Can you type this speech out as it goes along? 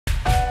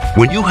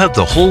When you have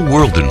the whole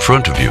world in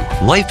front of you,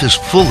 life is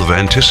full of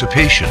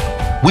anticipation.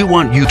 We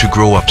want you to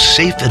grow up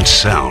safe and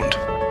sound.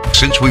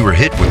 Since we were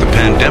hit with the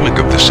pandemic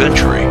of the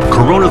century,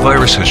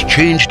 coronavirus has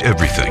changed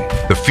everything.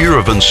 The fear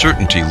of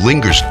uncertainty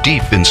lingers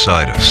deep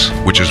inside us,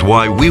 which is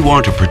why we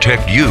want to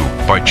protect you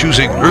by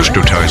choosing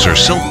Erstotizer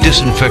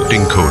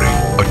Self-Disinfecting Coating,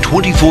 a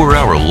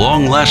 24-hour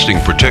long-lasting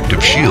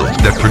protective shield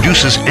that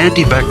produces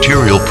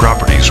antibacterial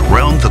properties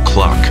round the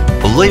clock.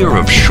 A layer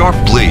of sharp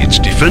blades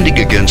defending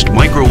against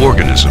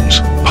microorganisms.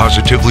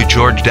 Positively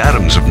charged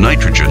atoms of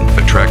nitrogen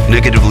attract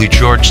negatively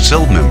charged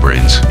cell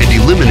membranes and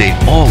eliminate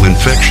all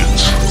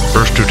infections.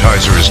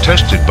 Erstotizer is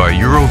tested by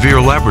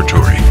Eurovir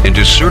Laboratory and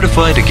is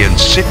certified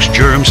against 6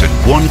 germs and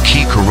 1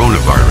 key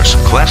coronavirus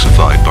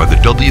classified by the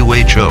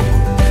WHO.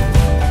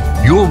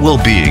 Your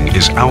well-being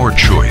is our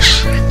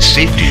choice.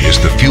 Safety is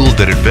the fuel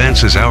that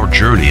advances our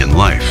journey in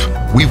life.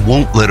 We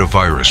won't let a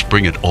virus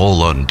bring it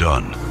all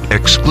undone.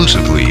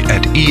 Exclusively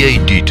at EA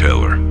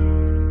Detailer.